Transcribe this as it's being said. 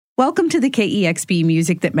Welcome to the KEXP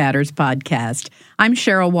Music That Matters podcast. I'm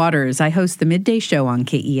Cheryl Waters. I host the midday show on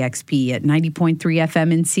KEXP at 90.3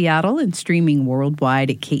 FM in Seattle and streaming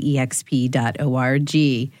worldwide at kexp.org.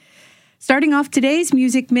 Starting off today's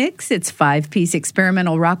music mix, it's five-piece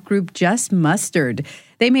experimental rock group Just Mustard.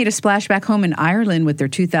 They made a splash back home in Ireland with their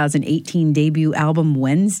 2018 debut album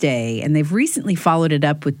Wednesday, and they've recently followed it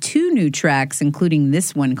up with two new tracks, including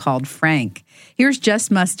this one called Frank. Here's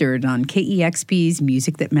Just Mustard on KEXP's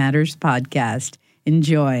Music That Matters podcast.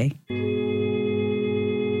 Enjoy.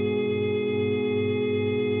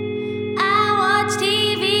 I watch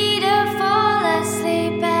TV to fall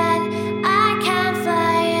asleep and I can't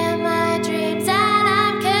fly in my dreams, and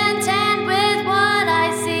I'm content with what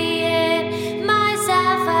I see in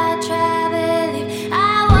myself. I try to believe.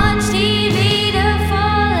 I watch TV to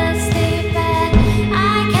fall asleep and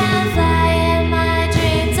I can't fly in my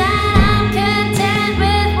dreams, and I'm content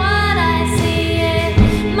with what I see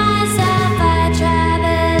in myself. I try to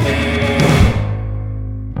believe it.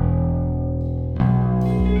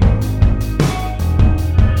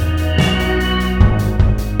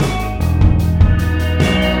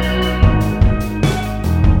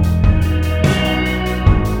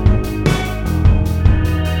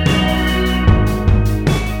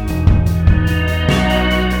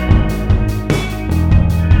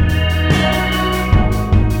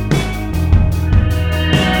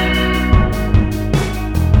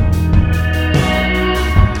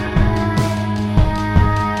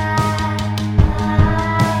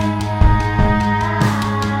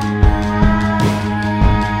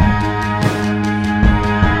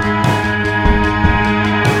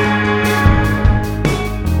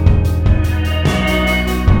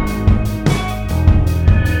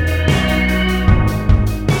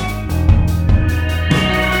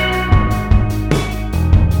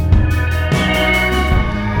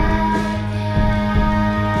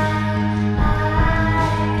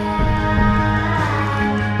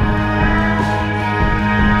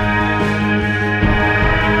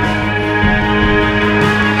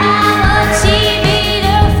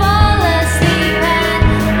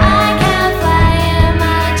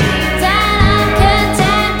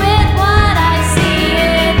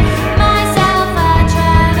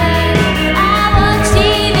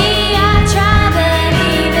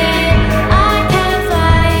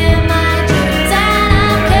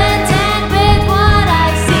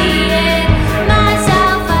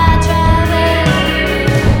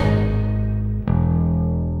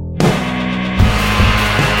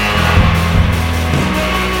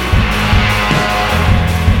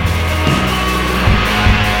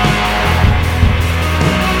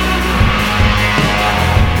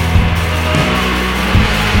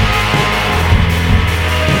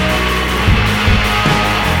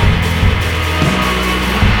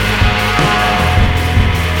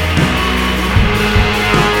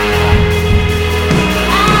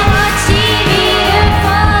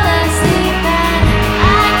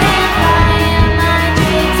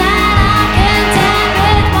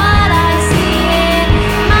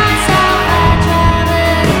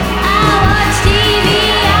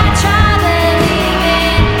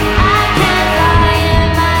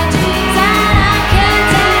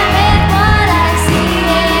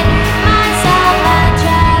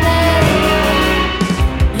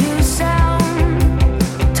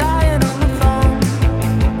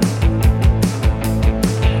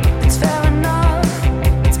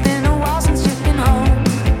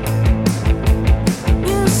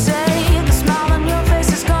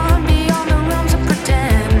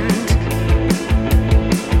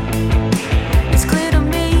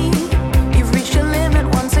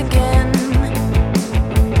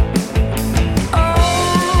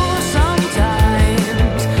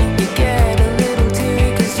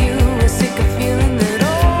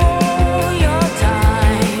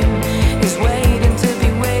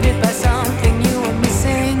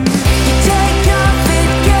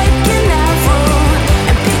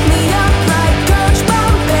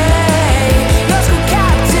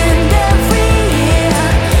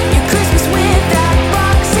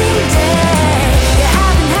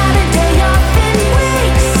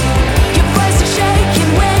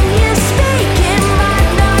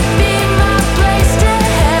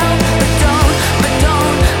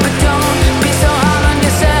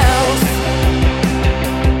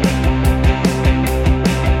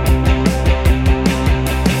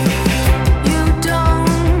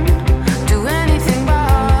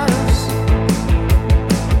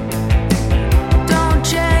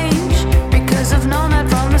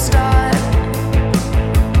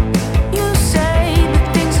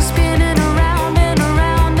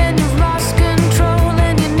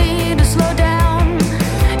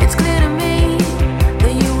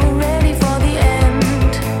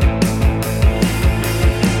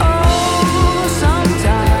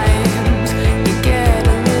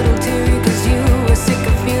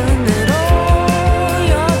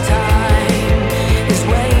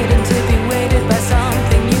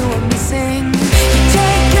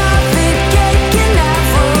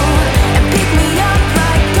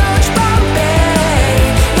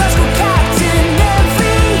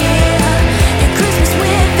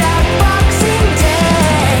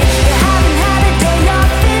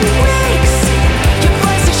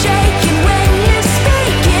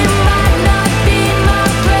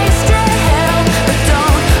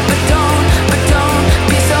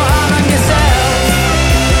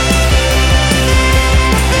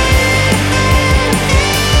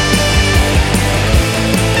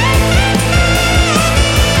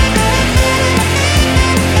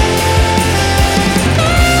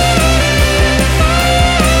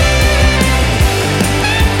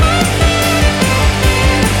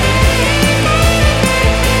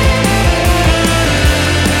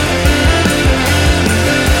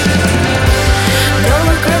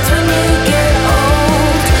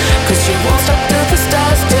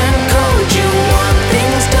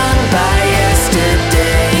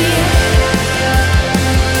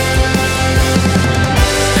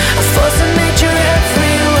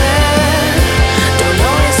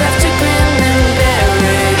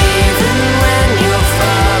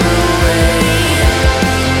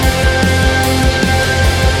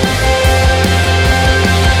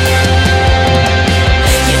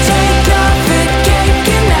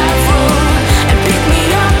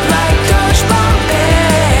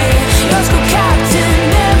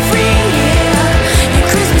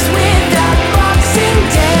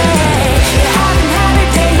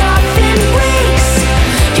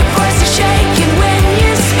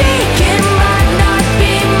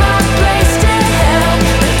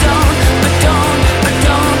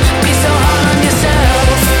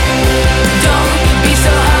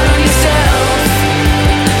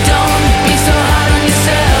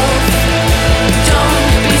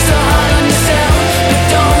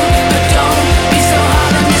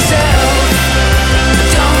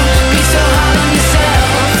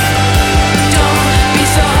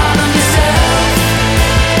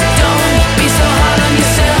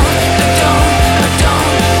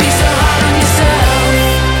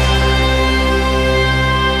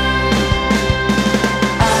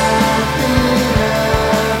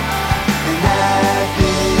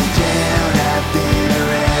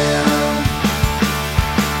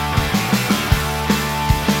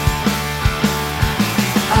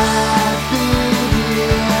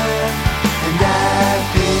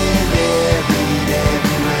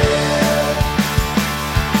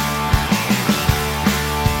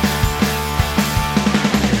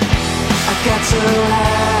 so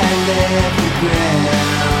high I left the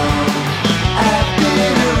ground. I've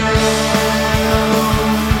been around.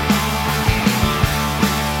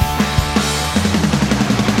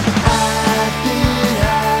 I've been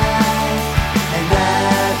high and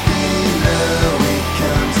I've been low. It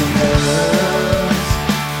comes and goes.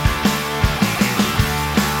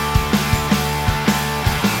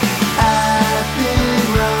 I've been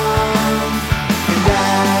wrong and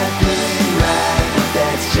I've been right, but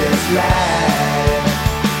that's just life.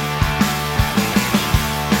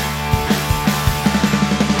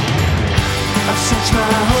 I've searched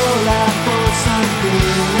my whole life for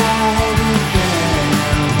something I haven't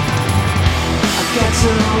found. I got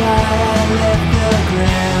so high I left the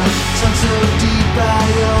ground. Sunk so deep I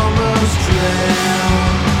almost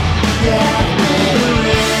drowned. Yeah, I've been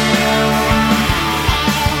around.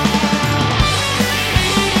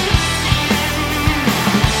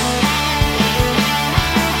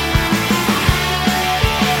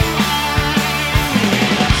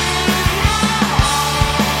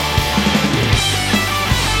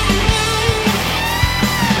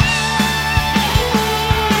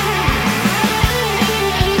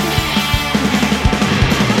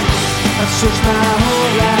 I've searched my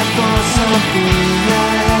whole life for something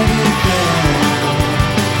I haven't found.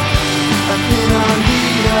 I've been on the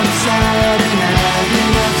upside and I've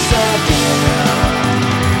been upside down.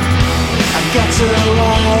 I got so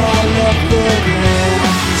high I left the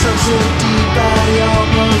ground. Sunk so deep I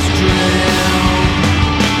almost drowned.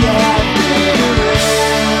 Yeah, I've been around.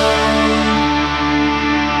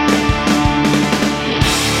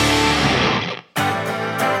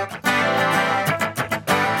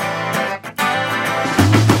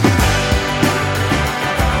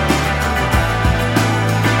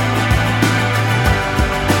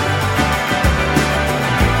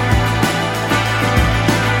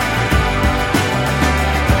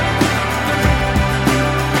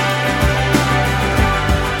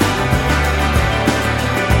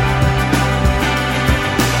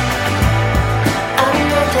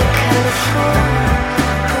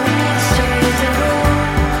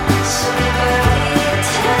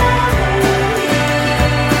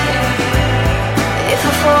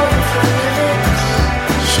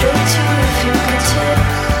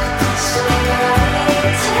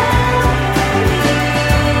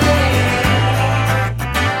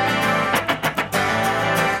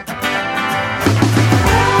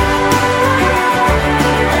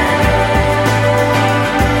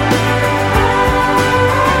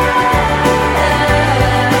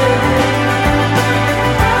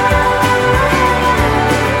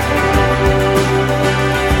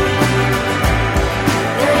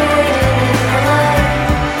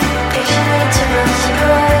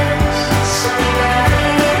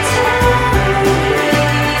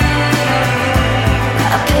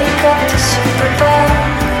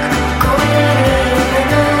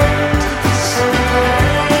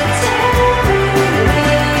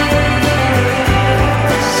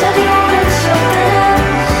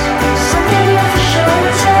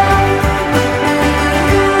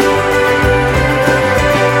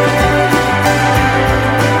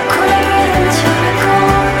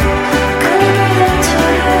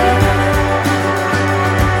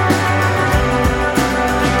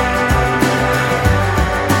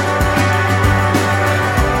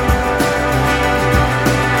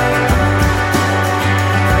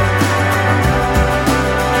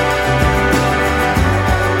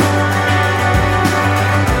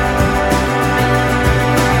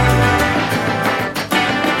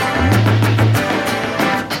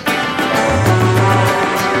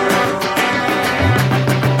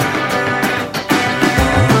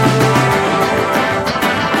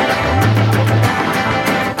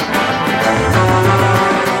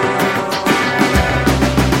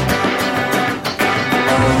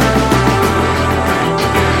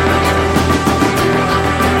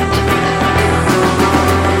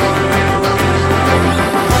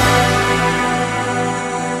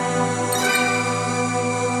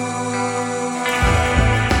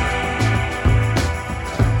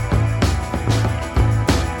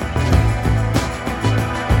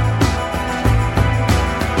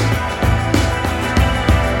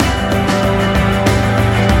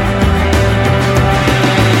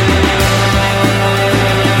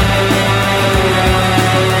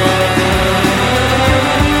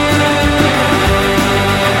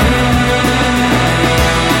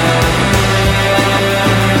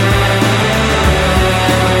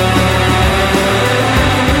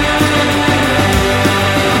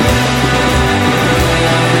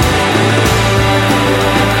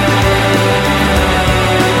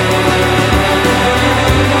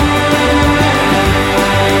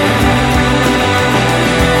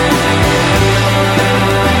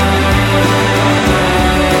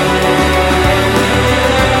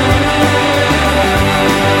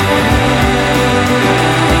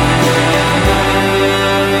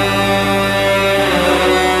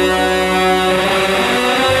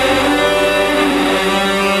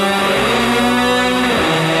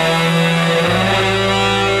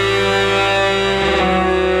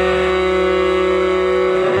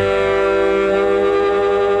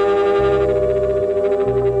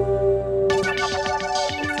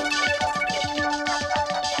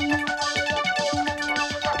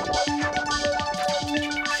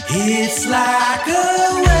 like a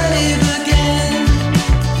wave again,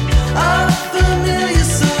 a familiar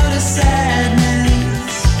sort of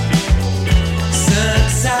sadness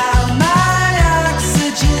sucks out my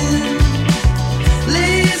oxygen,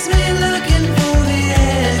 leaves me looking for the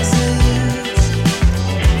exits.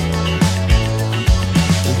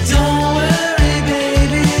 Don't worry,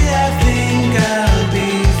 baby, I think I'll be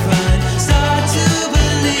fine. Start to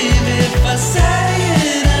believe if I say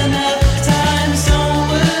it enough times. Don't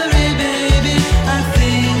worry, baby, I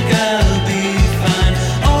think I'll be fine.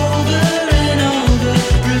 Over and over,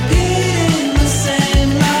 repeating the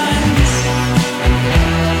same lines.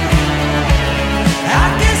 I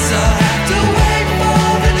guess I'll have to wait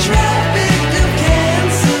for the Tropic of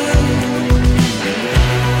Cancer,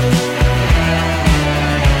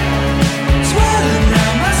 swirling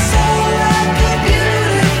round my soul like a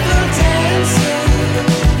beautiful dancer.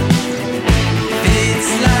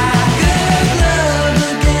 It's like a glove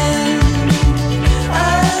again, a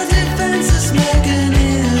defenseless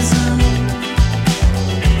mechanism.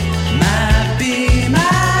 Might be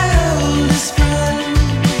my oldest friend,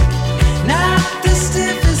 not the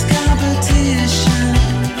stiffest competition.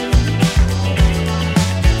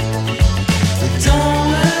 But don't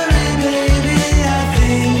worry, baby, I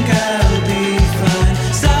think I'll be fine.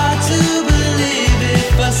 Start to believe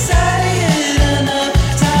if I say it enough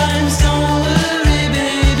times. Don't worry,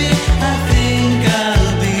 baby, I think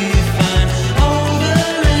I'll be fine. Over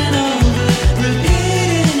and over,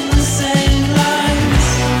 repeating the same lines.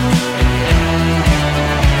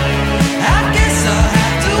 I guess I'll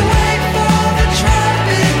have to wait for the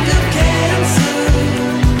Tropic of Cancer,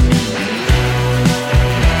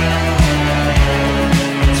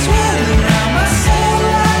 swirling round my soul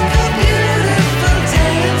like a beautiful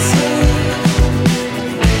dancer.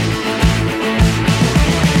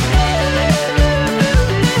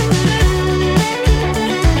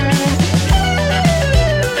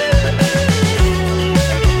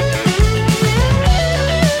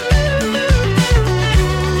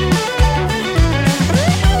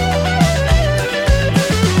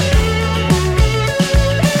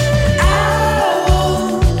 I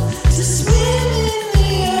want to swim in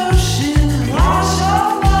the ocean, wash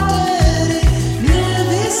off my dirty,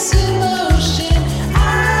 nervous emotion. I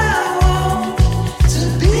want to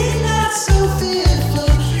be not so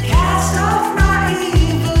fearful, cast off my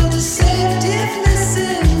evil, deceptively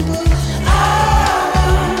simple. I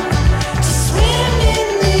want to swim in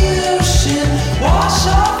the ocean, wash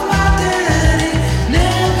off my dirty,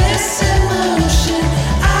 nervous emotion.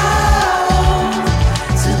 I want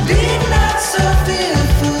to be not so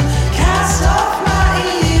fearful, cast off my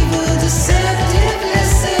evil, deceptively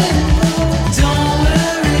simple. Don't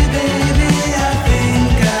worry, baby, I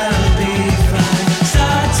think I'll be fine.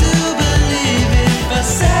 Start to believe if I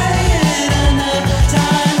say it enough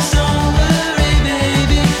times. Don't worry,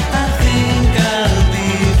 baby, I think I'll be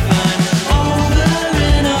fine. Over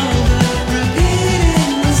and over,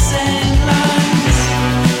 repeating the same lines.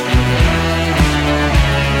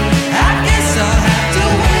 I guess I'll have to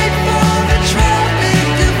wait for the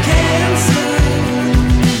Tropic of Cancer,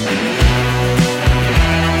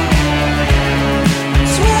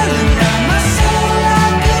 swirling round my soul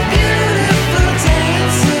like a beautiful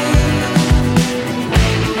dancer.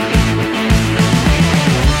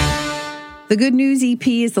 The Good News EP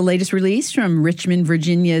is the latest release from Richmond,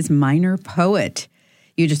 Virginia's Minor Poet.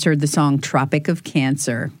 You just heard the song Tropic of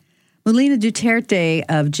Cancer. Melina Duterte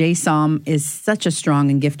of JSOM is such a strong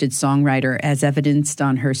and gifted songwriter, as evidenced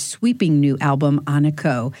on her sweeping new album,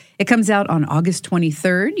 Anico. It comes out on August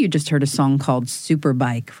 23rd. You just heard a song called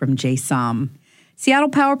Superbike from JSOM. Seattle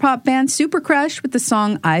power pop band Super Crush with the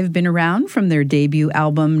song I've Been Around from their debut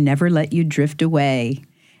album, Never Let You Drift Away.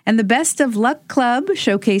 And the Best of Luck Club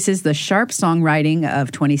showcases the sharp songwriting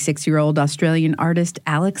of 26-year-old Australian artist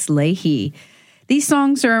Alex Leahy. These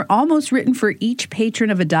songs are almost written for each patron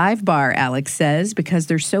of a dive bar, Alex says, because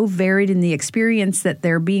they're so varied in the experience that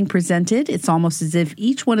they're being presented. It's almost as if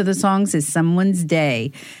each one of the songs is someone's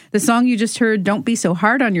day. The song you just heard, Don't Be So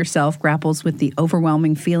Hard on Yourself, grapples with the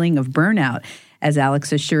overwhelming feeling of burnout. As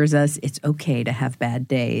Alex assures us, it's okay to have bad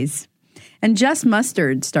days. And Just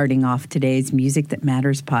Mustard starting off today's Music That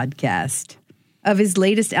Matters podcast. Of his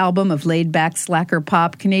latest album of laid-back slacker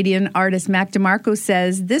pop, Canadian artist Mac DeMarco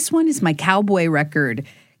says, "This one is my cowboy record.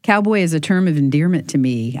 Cowboy is a term of endearment to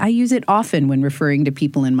me. I use it often when referring to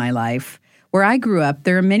people in my life. Where I grew up,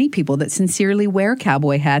 there are many people that sincerely wear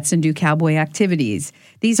cowboy hats and do cowboy activities.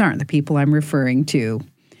 These aren't the people I'm referring to."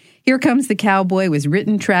 Here Comes the Cowboy was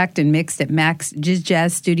written, tracked, and mixed at Mac's Jizz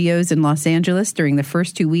Jazz Studios in Los Angeles during the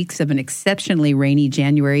first 2 weeks of an exceptionally rainy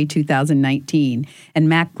January 2019, and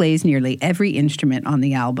Mac plays nearly every instrument on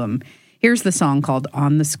the album. Here's the song called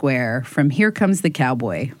On the Square from Here Comes the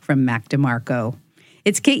Cowboy from Mac DeMarco.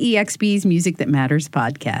 It's KEXP's Music That Matters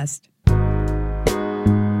podcast.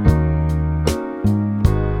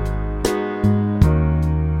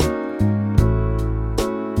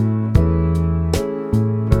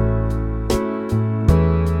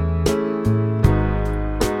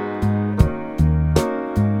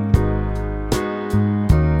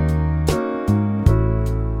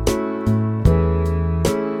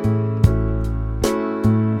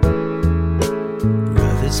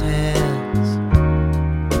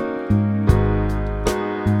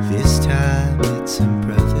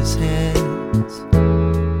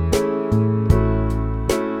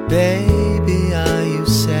 Baby, are you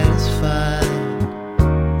satisfied?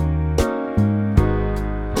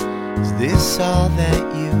 Is this all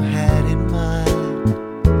that you had in mind?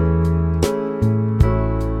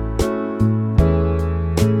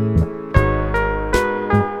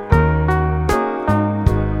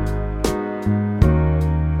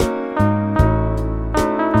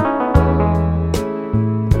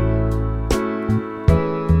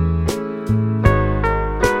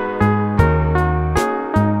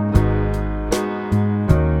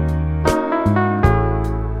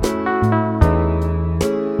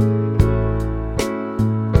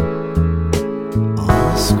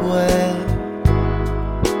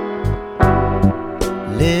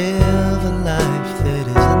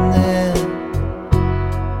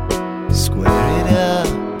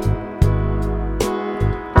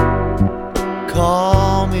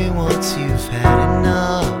 Call me once you've had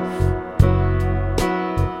enough.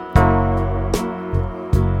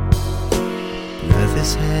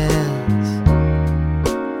 Brothers' hands,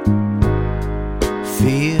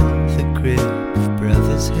 feel the grip of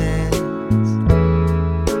brothers' hands.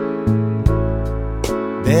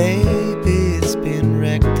 Baby, it's been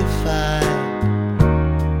rectified.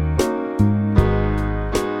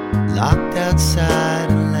 Locked outside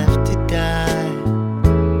and left to die.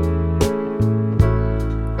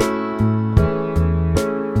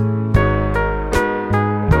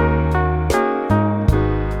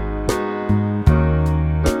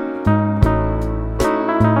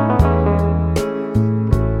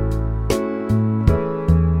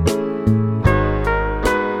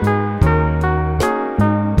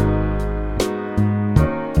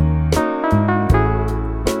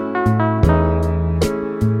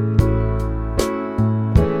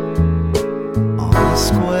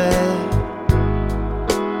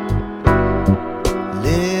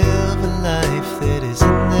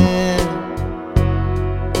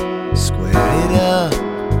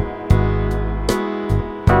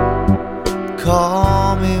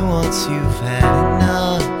 Call me once you've had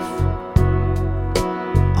enough.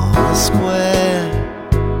 On the square,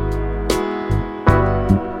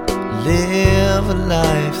 live a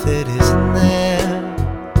life that isn't there.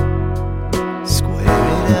 Square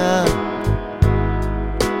it up.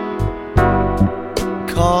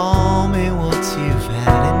 Call me once you've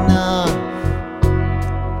had enough.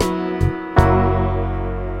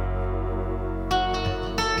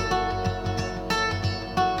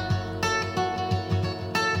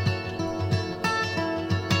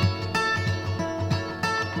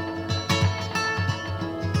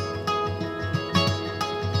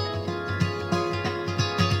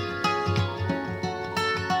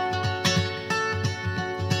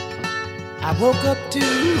 I woke up to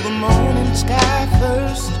the morning sky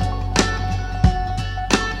first.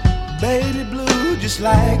 Baby blue, just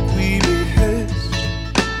like we rehearsed.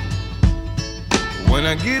 When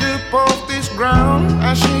I get up off this ground,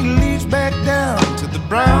 I shake leaves back down to the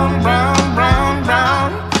brown, brown, brown,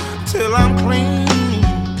 brown, till I'm clean.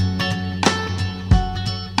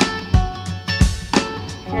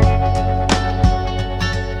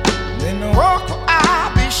 Then I walk where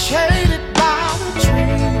I'll be shaded by the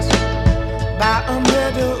trees, by a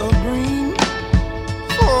meadow of green,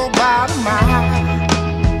 for about a mile.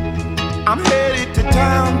 I'm headed to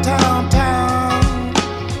town, town, town,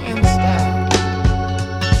 in style,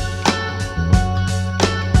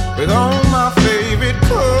 with all my favorite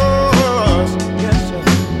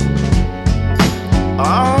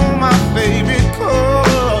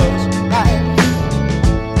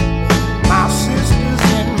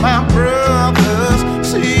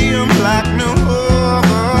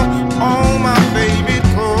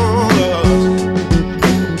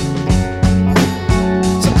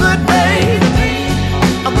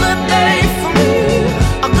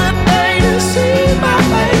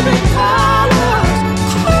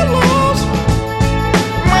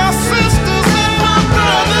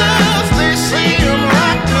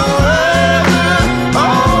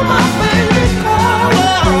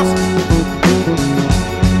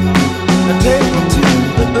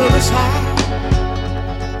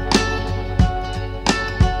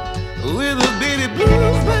pretty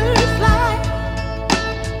bluebirds fly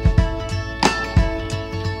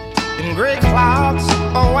in gray clouds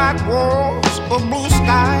or white walls or blue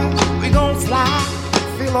skies. We gon' fly,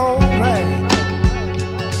 feel alright.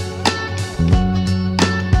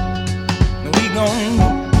 We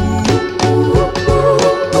gon'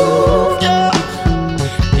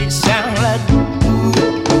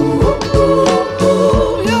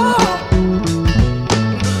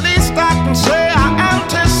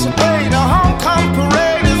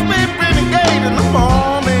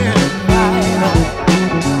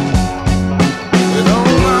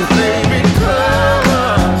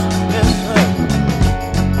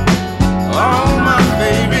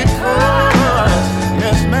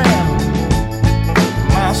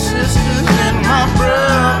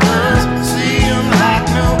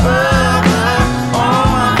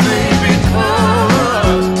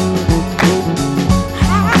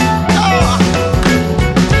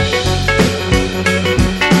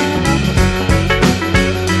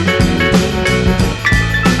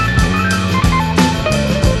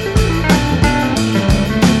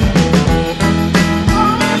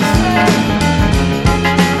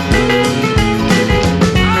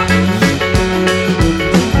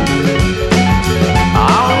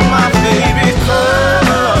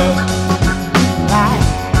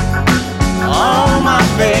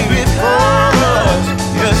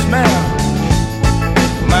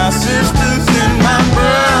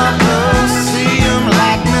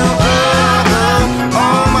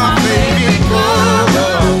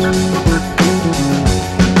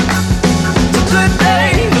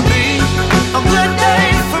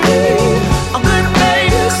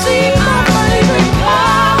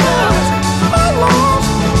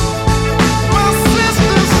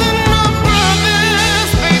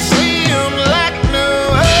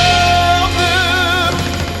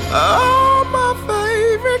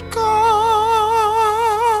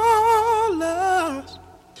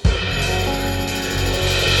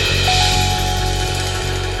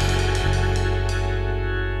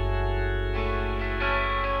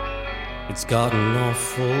 It's got an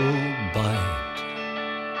awful bite.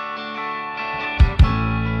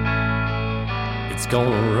 It's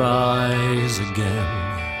gonna rise again,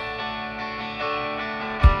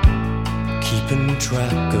 keeping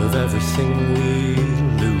track of everything we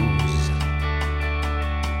lose.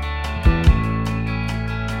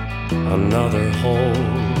 Another hole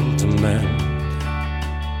to mend.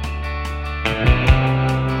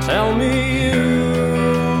 Tell me you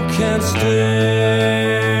can't stay.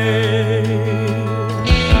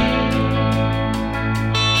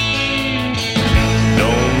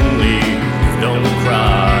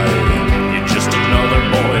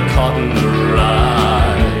 Caught in the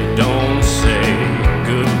ride. Don't say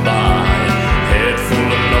goodbye. Head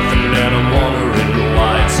full of nothing and I'm wondering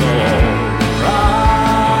why it's alright.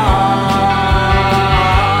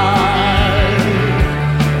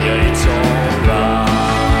 Yeah, it's alright.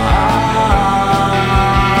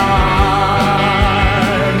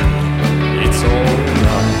 It's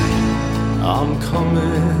alright. I'm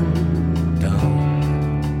coming down.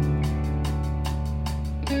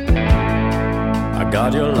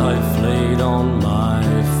 Got your life laid on my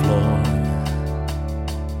floor.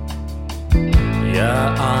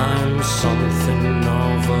 Yeah, I'm something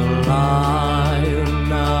of a liar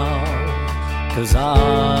now, 'cause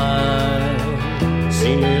I've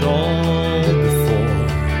seen it all before.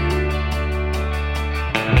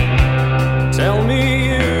 Tell me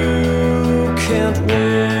you can't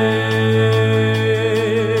win.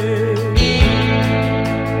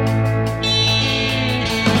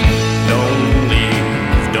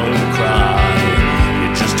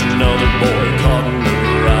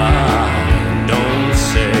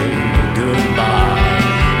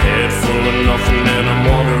 Nothing and I'm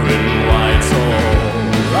wondering why it's alright.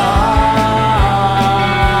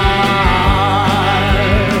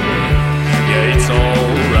 Yeah, it's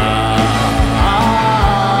alright.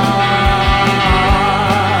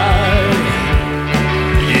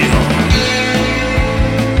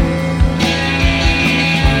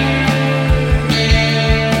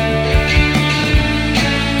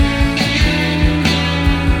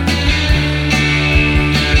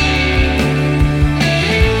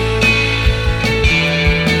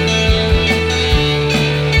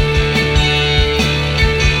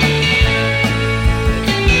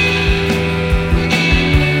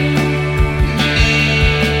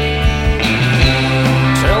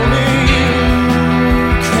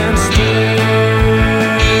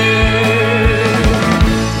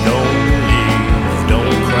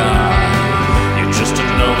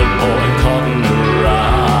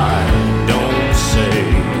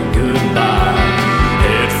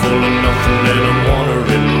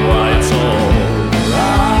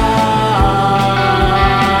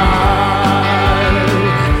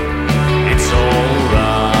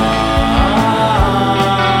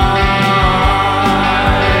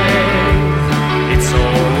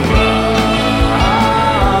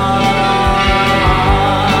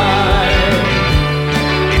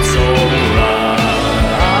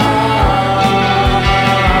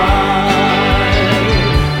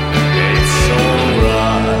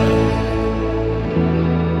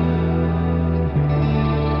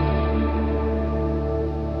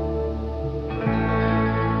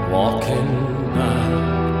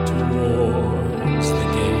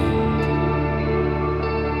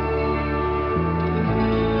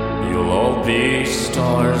 be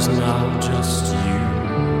stars now, just you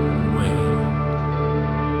wait.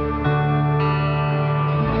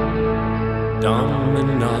 Dumb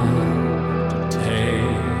enough to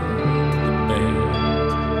take the bait.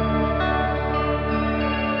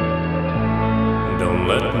 Don't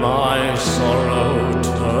let my sorrow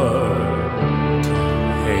turn to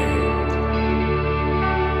hate.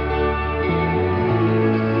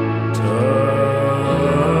 Turn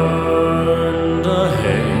to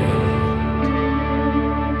hate.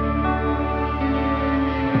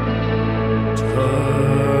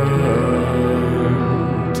 Turn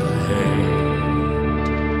to hate.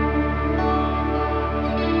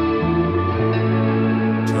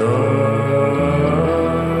 Turn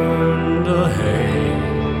to hate.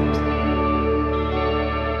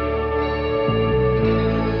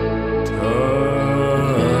 Turn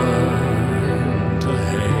to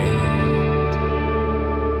hate.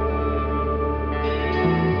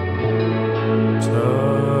 Turn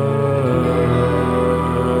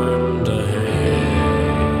to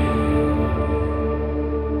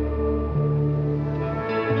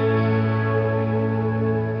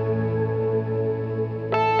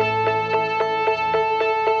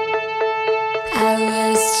I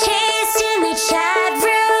was chased in the chat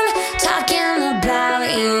room, talking about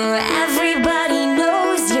you. Everybody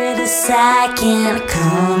knows you're the second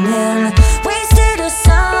coming. Wasted a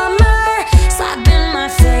summer, slapping my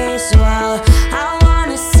face while I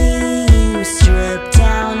wanna see you stripped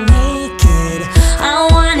down naked. I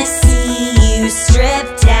wanna see you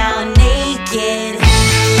stripped down naked.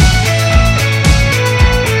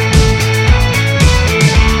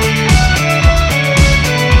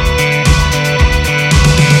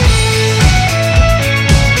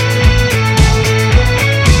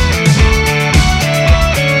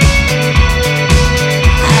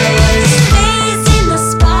 I was facing the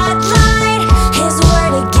spotlight, his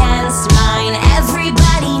word against mine.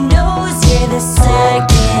 Everybody knows you're the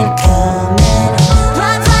second coming.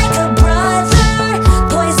 Love like a brother,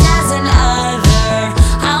 poised as an other.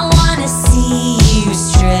 I wanna see you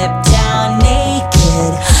stripped down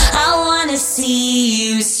naked. I wanna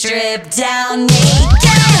see you stripped down naked.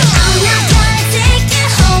 I'm not gonna take you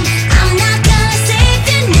home. I'm not gonna save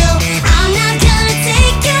you, no. I'm not gonna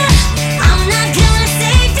take you. I'm not gonna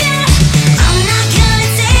save you. I'm not gonna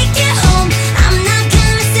take you home. I'm not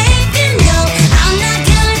gonna save you, no. I'm not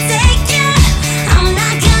gonna take you. I'm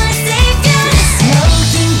not gonna save you.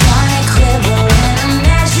 Smoking gonna quibble in a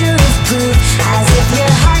measure of proof, as if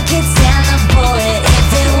your heart could stand the bullet if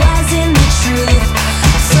it wasn't the truth.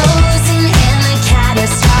 Frozen in a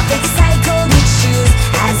catastrophic cycle to choose,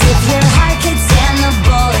 as if your heart could stand the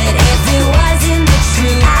bullet if it wasn't the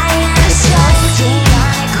truth. I am trusting,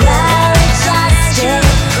 well adjusted,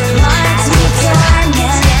 marked me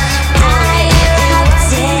dormant. I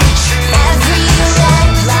erupted, every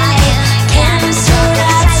red light,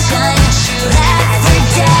 interruption, left for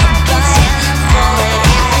dead, but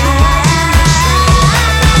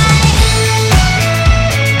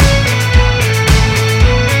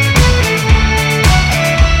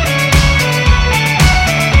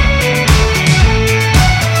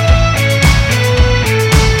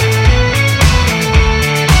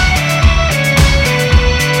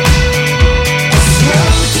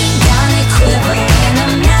smoking gonna quiver in a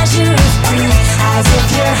measure of proof, as if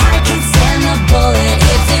your heart could stand the bullet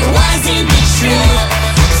if it wasn't the truth.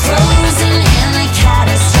 Frozen in a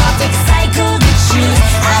catastrophic cycle to choose,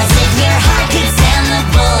 as if your heart could stand the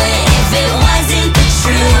bullet if it wasn't the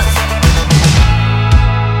truth.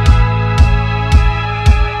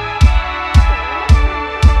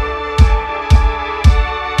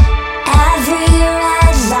 Every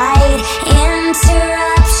red light,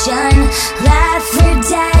 interruption, left for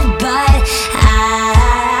dead, but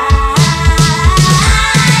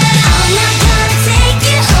I'm not gonna take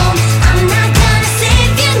you home. I'm not gonna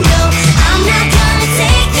save you, no. I'm not gonna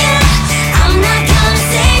take you. I'm not gonna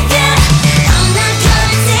save you. I'm not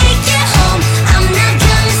gonna take you home. I'm not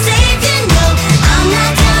gonna save you, no. I'm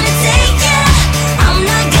not gonna take you. I'm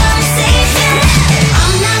not gonna save you.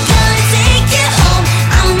 I'm not gonna take you home.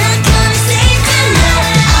 I'm not gonna save you, no.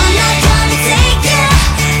 I'm not gonna take you.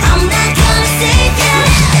 I'm not gonna save you.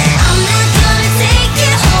 I'm not gonna take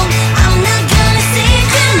you home. I'm not gonna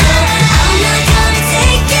save you, no. I'm not gonna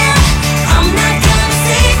take you. I'm not gonna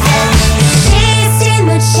save you. Chased in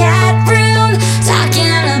the chat room,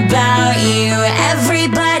 talking about you.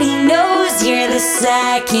 Everybody knows you're the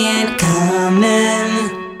second coming.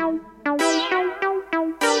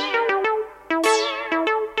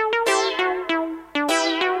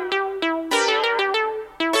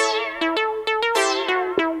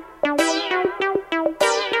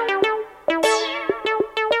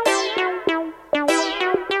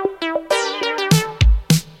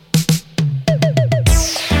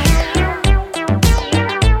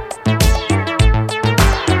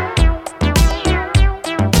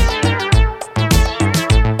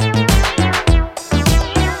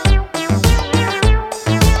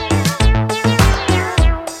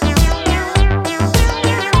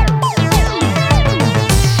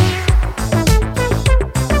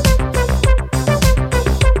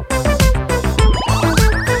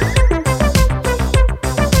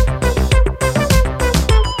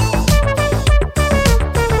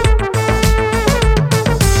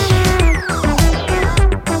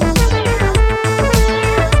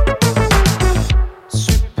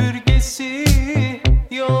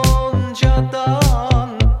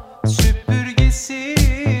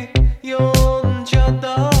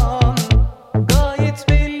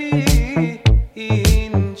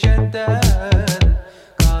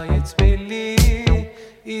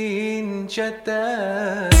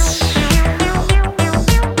 inceden.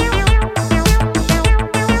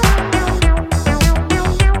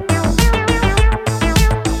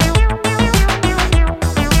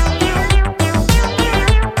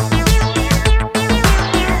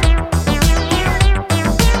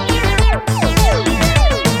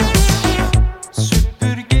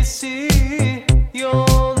 Süpürgesi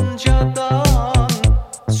yoncadan,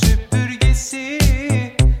 süpürgesi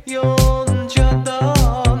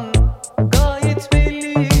yoncadan, gayet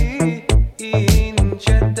belli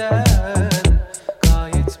inceden,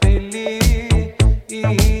 gayet belli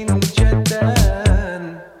inceden.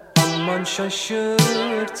 Aman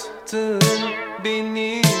şaşırttın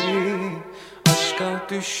beni, aşka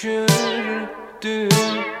düşürdün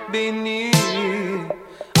beni.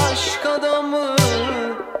 Aşk adamı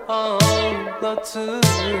ağlatır,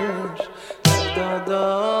 dert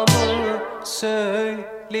adamı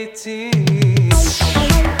söyletir.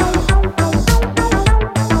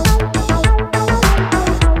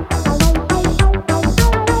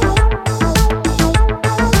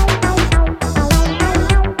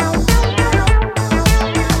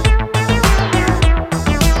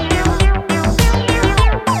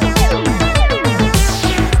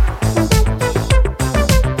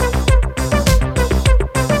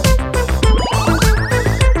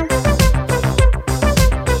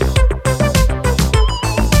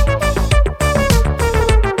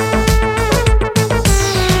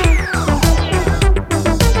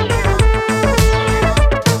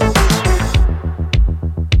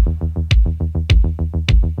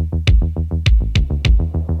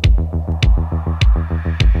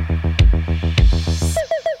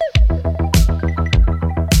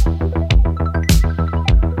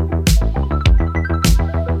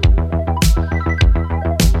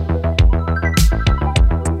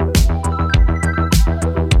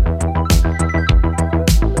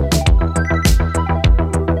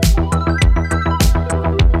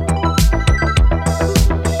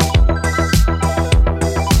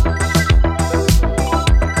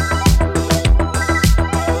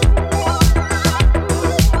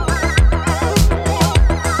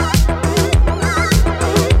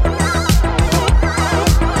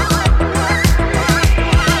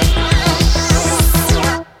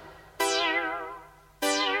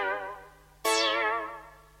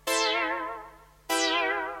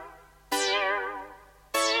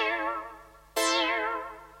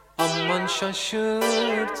 Aman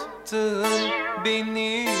şaşırttın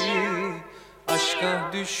beni, aşka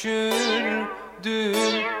düşürdün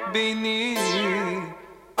beni.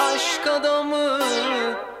 Aşk adamı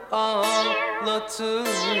ağlatır,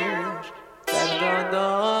 dert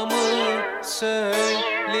adamı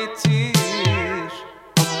söyletir.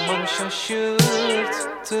 Aman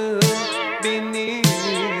şaşırttın beni,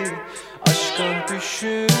 aşka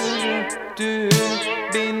düşürdün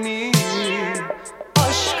beni.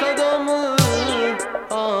 Aşk adamı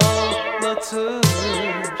ağlatır,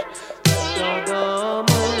 dert adamı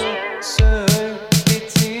söyletir.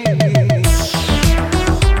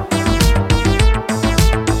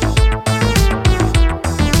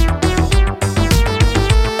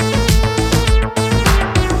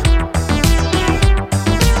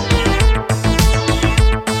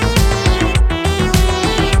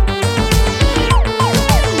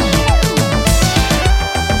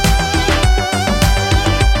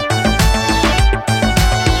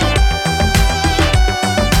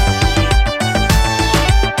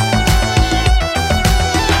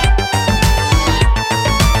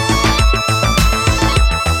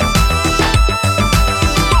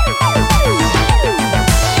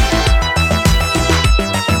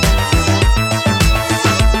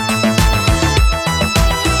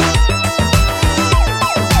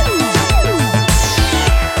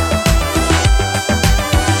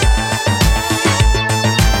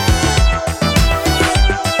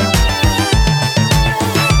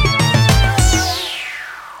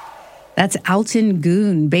 That's Alten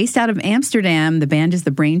Goon. Based out of Amsterdam, the band is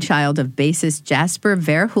the brainchild of bassist Jasper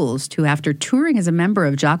Verhulst, who, after touring as a member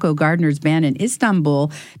of Jocko Gardner's band in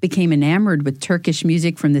Istanbul, became enamored with Turkish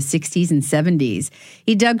music from the 60s and 70s.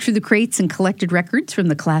 He dug through the crates and collected records from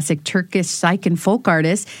the classic Turkish psych and folk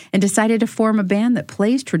artists and decided to form a band that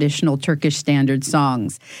plays traditional Turkish standard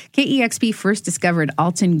songs. KEXP first discovered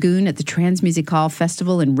Alten Goon at the Transmusicale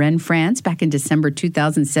Festival in Rennes, France, back in December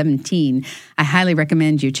 2017. I highly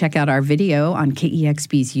recommend you check out our video on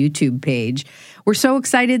KEXP's YouTube page. We're so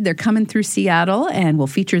excited they're coming through Seattle, and we'll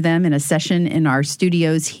feature them in a session in our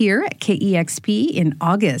studios here at KEXP in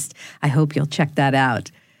August. I hope you'll check that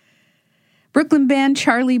out. Brooklyn band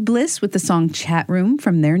Charlie Bliss with the song Chat Room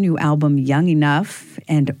from their new album Young Enough,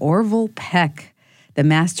 and Orville Peck. The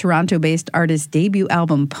Mass Toronto-based artist's debut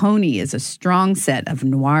album, Pony, is a strong set of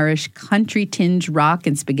noirish, country-tinged rock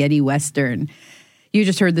and spaghetti western. You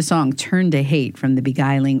just heard the song Turn to Hate from the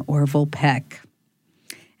beguiling Orville Peck.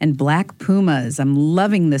 And Black Pumas. I'm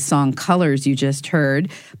loving the song Colors you just heard.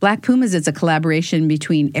 Black Pumas is a collaboration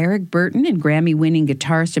between Eric Burton and Grammy-winning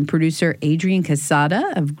guitarist and producer Adrian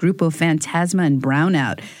Quesada of Grupo Fantasma and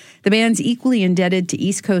Brownout. The band's equally indebted to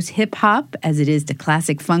East Coast hip-hop as it is to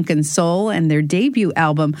classic funk and soul, and their debut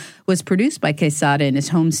album was produced by Quesada in his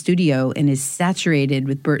home studio and is saturated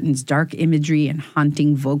with Burton's dark imagery and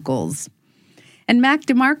haunting vocals. And Mac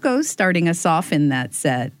DeMarco starting us off in that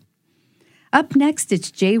set. Up next,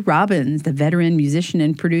 it's Jay Robbins, the veteran musician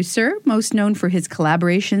and producer, most known for his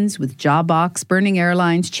collaborations with Jawbox, Burning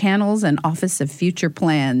Airlines, Channels, and Office of Future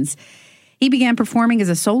Plans. He began performing as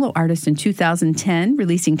a solo artist in 2010,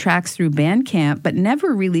 releasing tracks through Bandcamp, but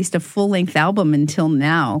never released a full-length album until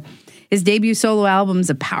now. His debut solo album's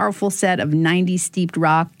a powerful set of 90s steeped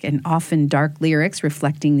rock and often dark lyrics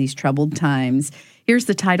reflecting these troubled times. Here's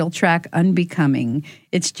the title track, Unbecoming.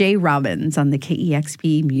 It's Jay Robbins on the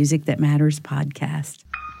KEXP Music That Matters podcast.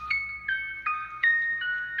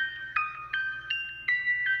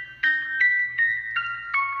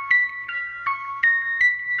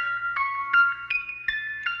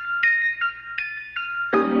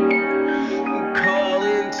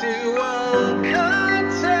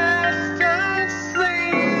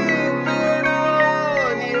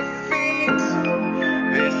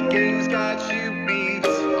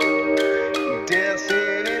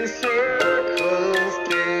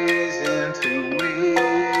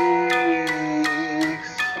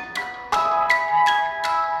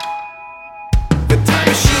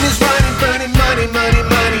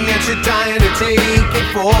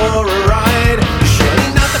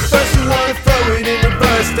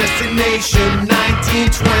 Destination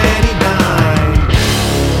 1929.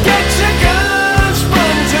 Get your guns,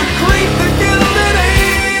 run to greet the Gilded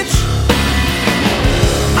Age.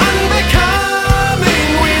 Unbecoming,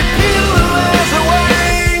 we peel the layers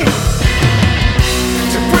away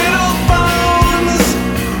to brittle bones,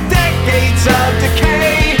 decades of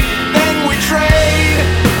decay. Then we trade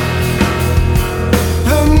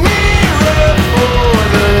the mirror for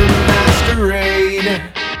the masquerade.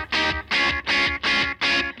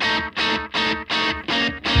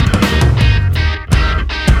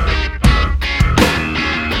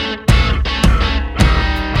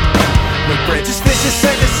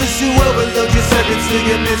 To overload your circuits till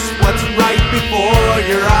you miss what's right before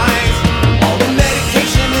your eyes. All the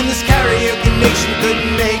medication in this karaoke nation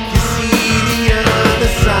couldn't make you see the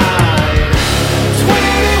other side.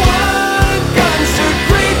 21 guns to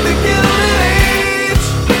greet the Gilded Age.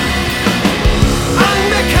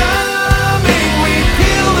 Unbecoming, we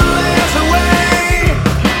peel the layers away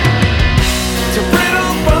to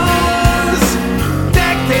brittle bones,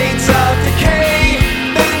 decades of decay.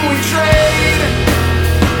 Then we trade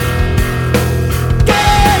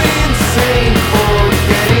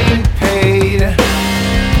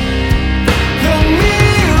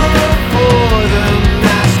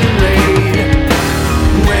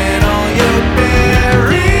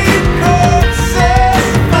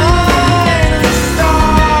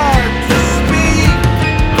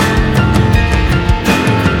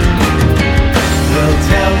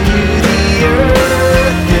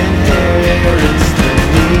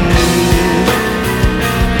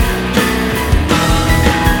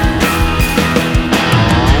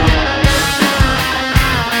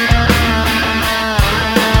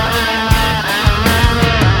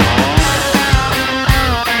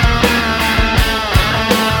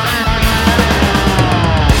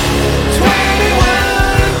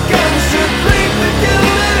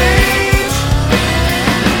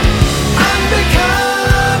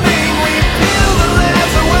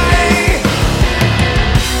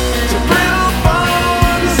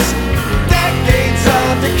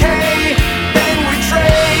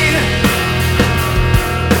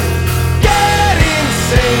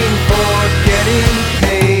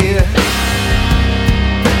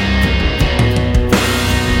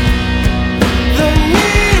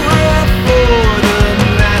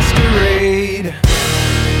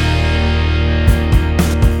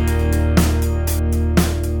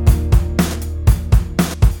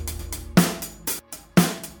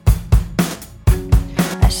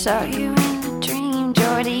saw you in a dream,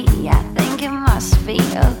 Jordy. I think it must be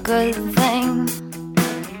a good thing.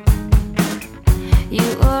 You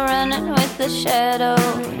were running with the shadows,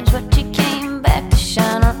 but you came back to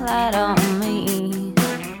shine a light on me.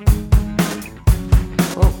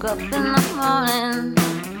 Woke up in the morning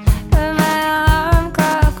with my alarm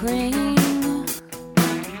clock ring.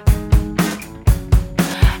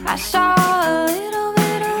 I saw a little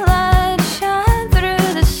bit of light shine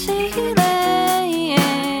through the ceiling.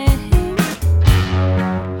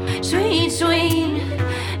 Sweet, sweet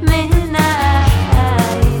midnight.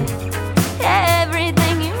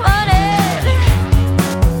 Everything you wanted,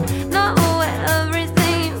 not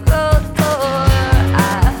everything you called for.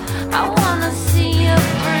 I wanna see you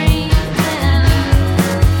breathing.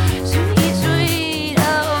 Sweet, sweet,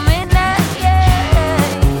 oh midnight,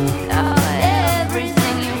 yeah. Oh,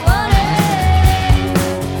 everything you wanted,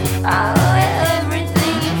 oh,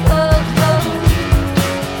 everything you called for.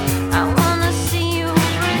 I wanna see you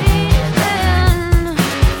breathing.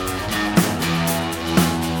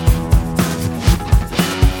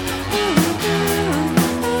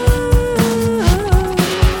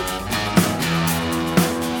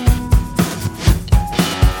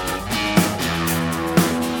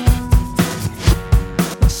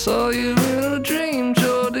 I saw you in a dream,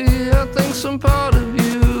 Jordy. I think some part of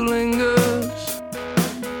you lingers.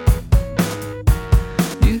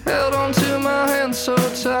 You held onto my hand so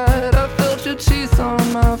tight, I felt your teeth on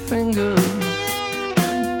my fingers.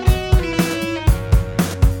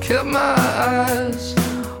 Kept my eyes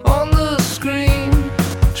on the screen,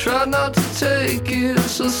 tried not to take it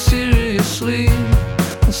so seriously.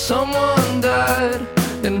 Someone died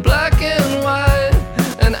in black and white,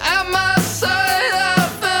 and at my side I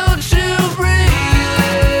felt you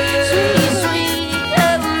breathing. Sweet, sweet,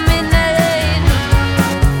 oh midnight.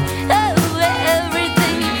 Oh,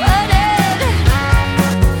 everything you wanted.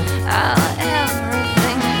 Oh,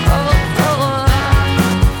 everything you called for.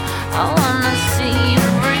 I wanna see you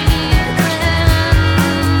breathing.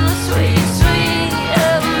 Sweet, sweet,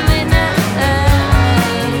 oh midnight.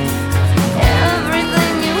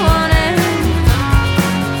 Everything you wanted.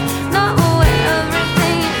 Not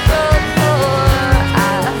everything you called for. I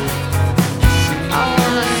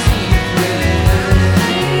wanna see you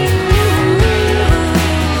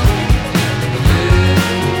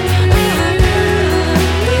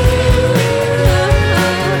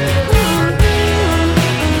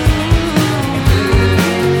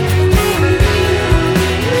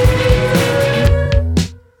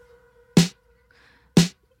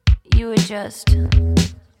You were just Had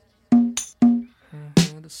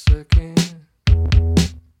a second.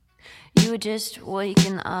 You were just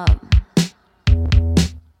waking up.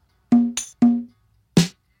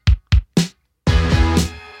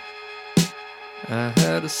 I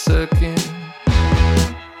had a second.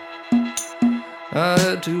 I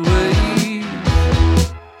had to wait.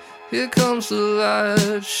 Here comes the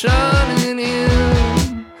light shining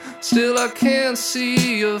in. Still I can't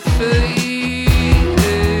see your face.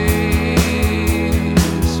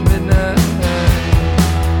 Midnight.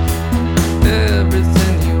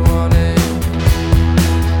 Everything you wanted,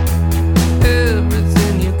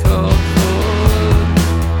 everything you called for.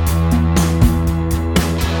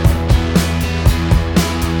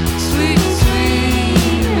 Sweet,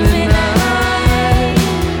 sweet midnight.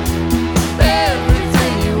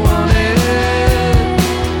 Everything you wanted,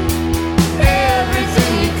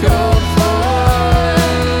 everything you called for.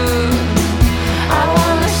 I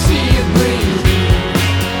wanna see you breathing.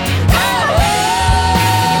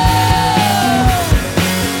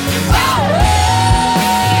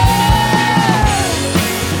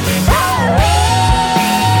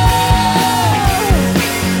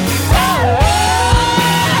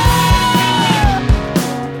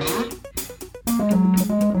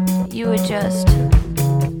 You were just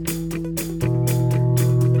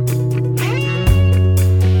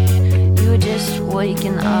You were just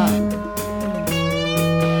waking up.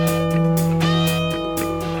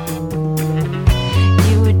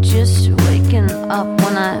 You were just waking up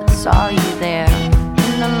when I saw you there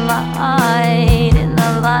in the light, in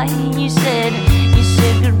the light. You said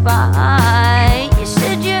goodbye. You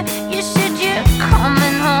said you're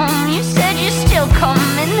coming home. You said you're still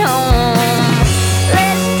coming home.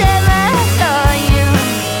 Last time I saw you,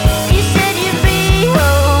 you said you'd be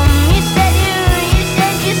home. You said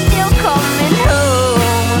you're still coming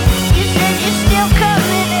home. You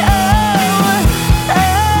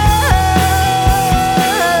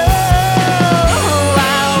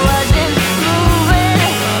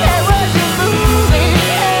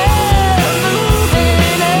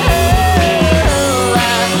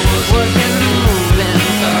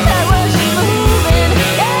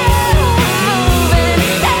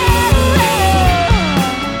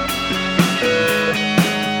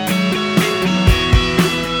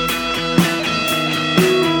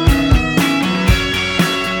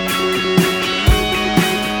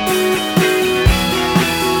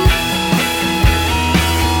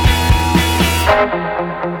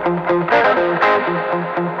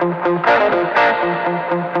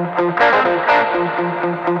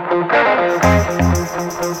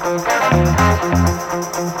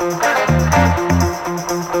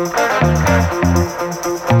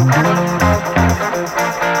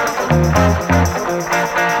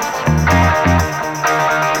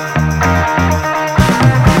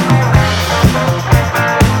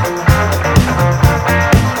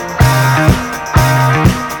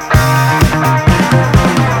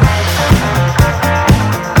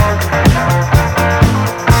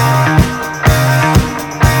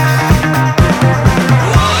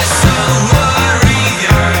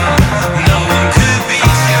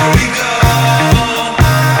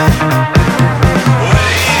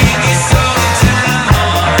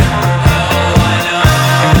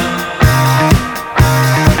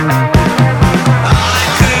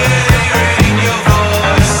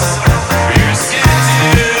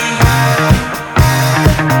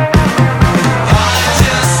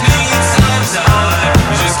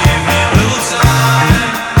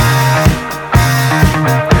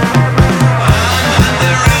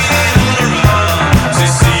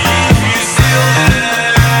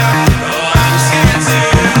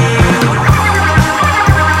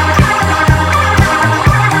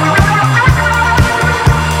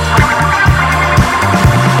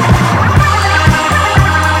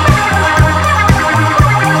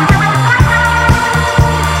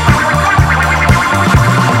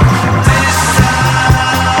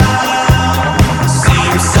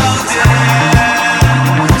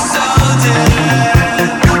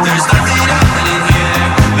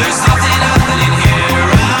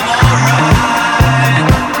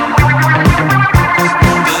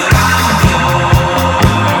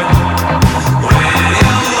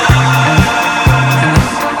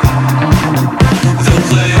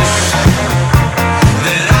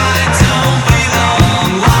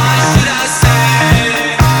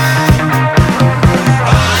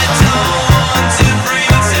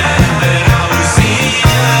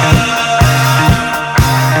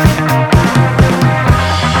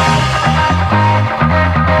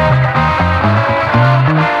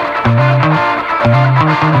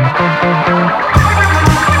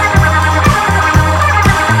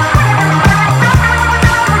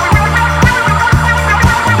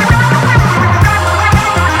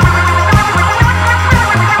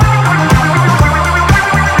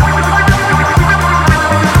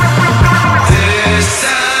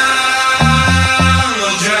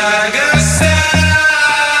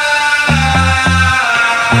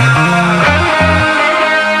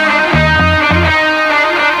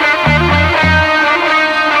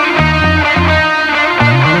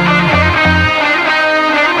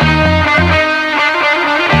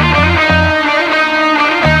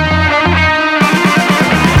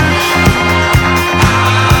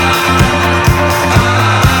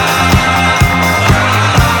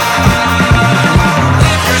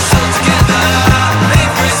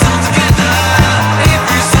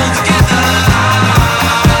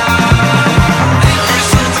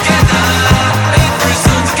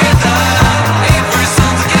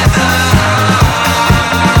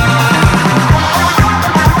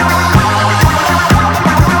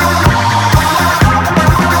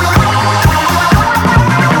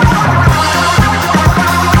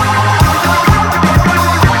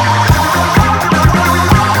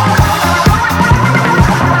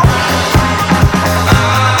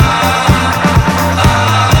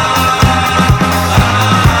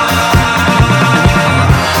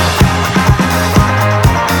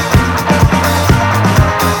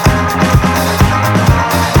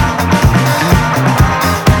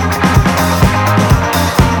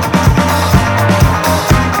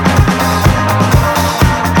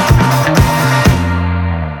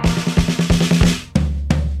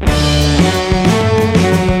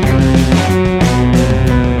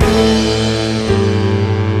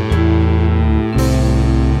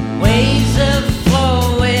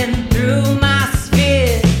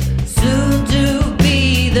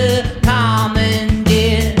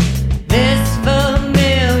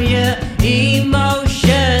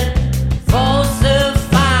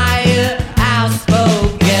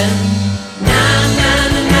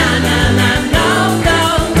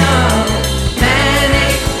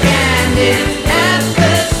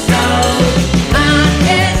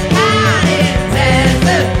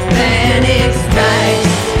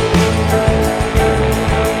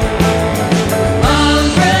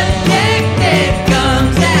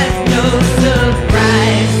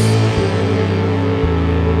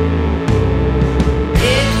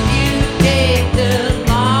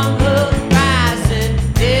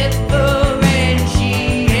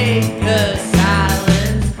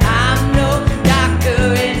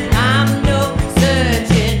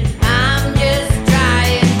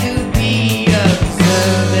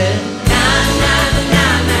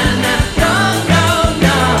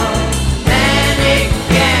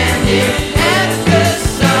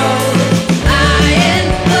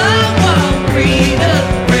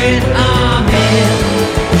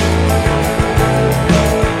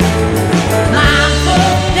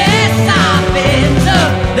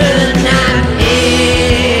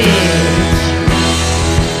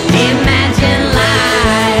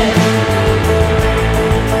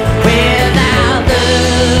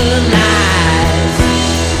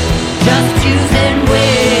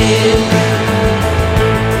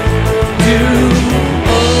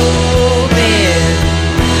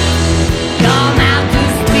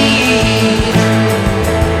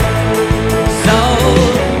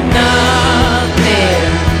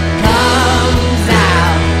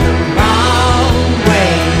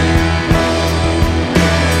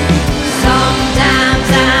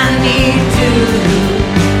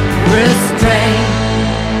restrain.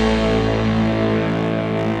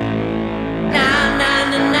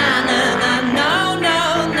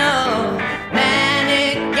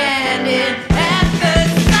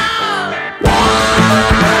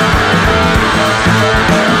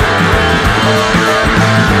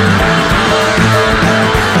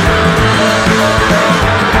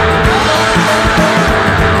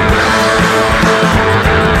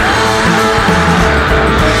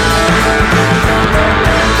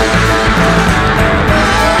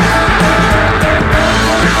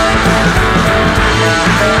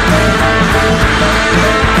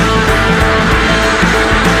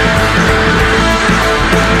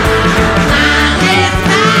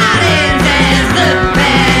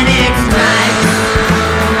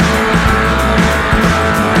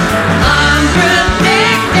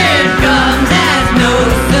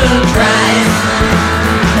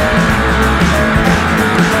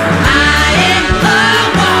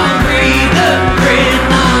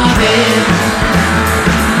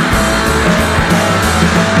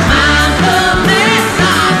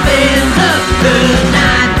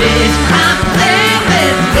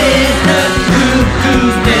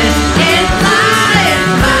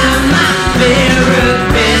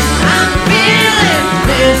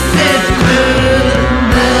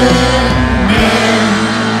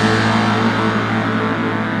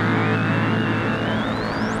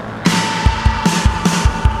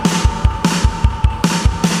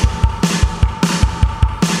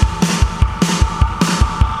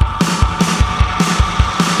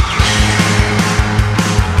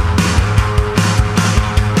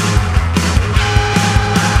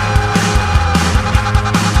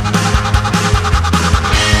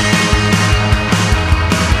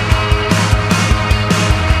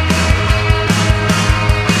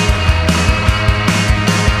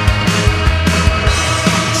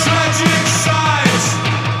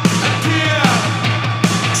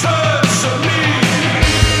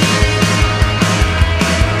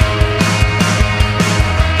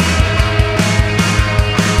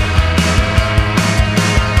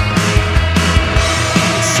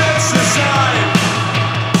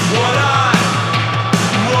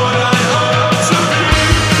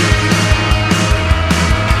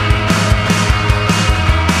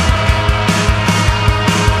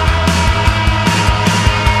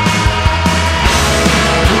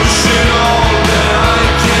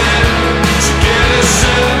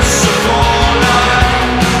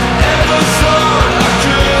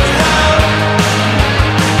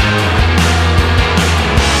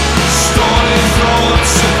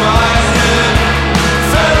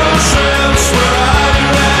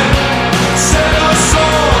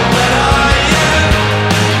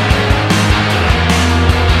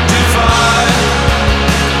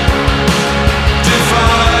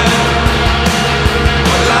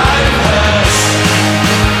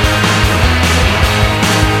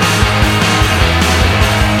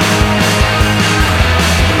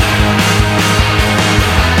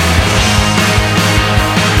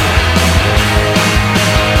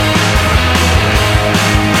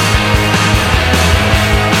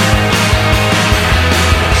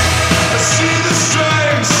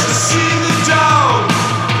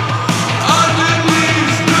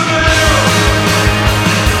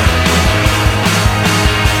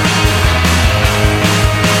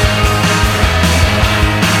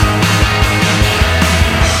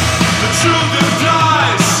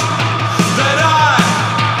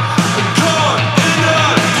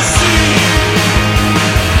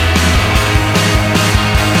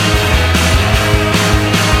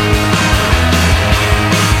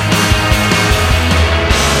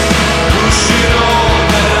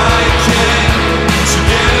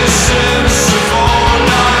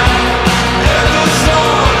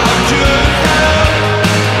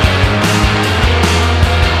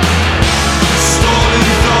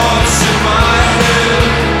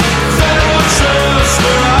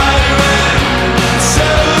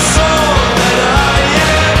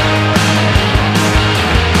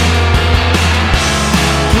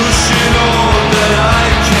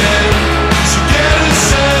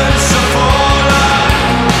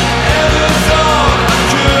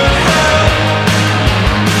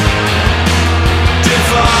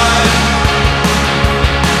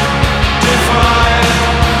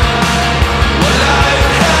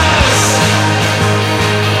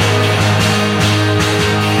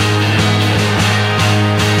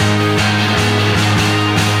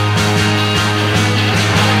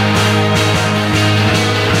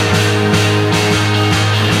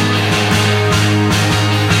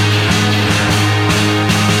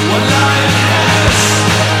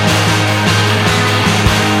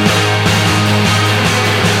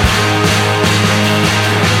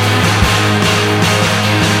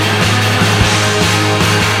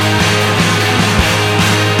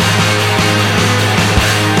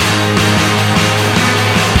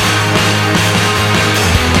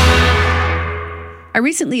 I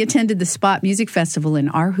recently attended the Spot Music Festival in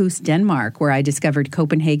Aarhus, Denmark, where I discovered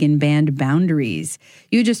Copenhagen band Boundaries.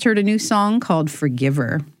 You just heard a new song called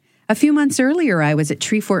Forgiver. A few months earlier, I was at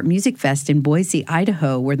Treefort Music Fest in Boise,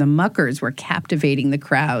 Idaho, where the Muckers were captivating the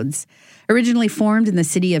crowds. Originally formed in the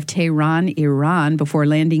city of Tehran, Iran, before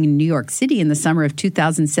landing in New York City in the summer of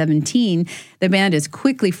 2017, the band has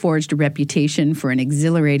quickly forged a reputation for an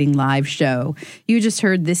exhilarating live show. You just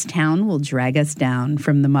heard This Town Will Drag Us Down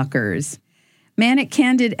from the Muckers. Manic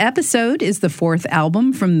Candid Episode is the fourth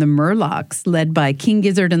album from the Murlocs, led by King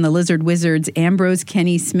Gizzard and the Lizard Wizard's Ambrose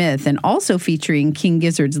Kenny Smith, and also featuring King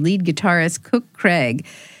Gizzard's lead guitarist Cook Craig.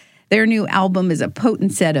 Their new album is a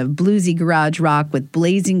potent set of bluesy garage rock with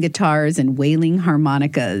blazing guitars and wailing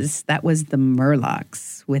harmonicas. That was the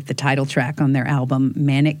Murlocs, with the title track on their album,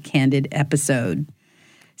 Manic Candid Episode.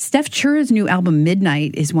 Steph Chura's new album,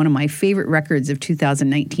 Midnight, is one of my favorite records of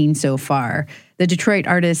 2019 so far. The Detroit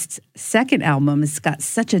artist's second album has got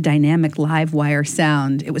such a dynamic live wire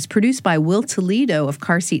sound. It was produced by Will Toledo of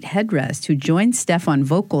Car Seat Headrest, who joined Steph on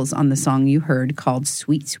vocals on the song you heard called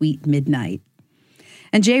Sweet, Sweet Midnight.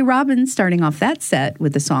 And Jay Robbins starting off that set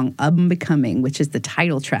with the song Unbecoming, which is the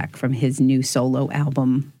title track from his new solo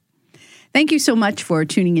album. Thank you so much for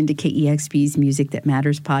tuning into KEXP's Music That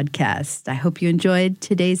Matters podcast. I hope you enjoyed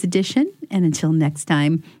today's edition. And until next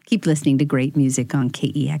time, keep listening to great music on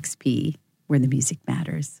KEXP, where the music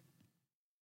matters.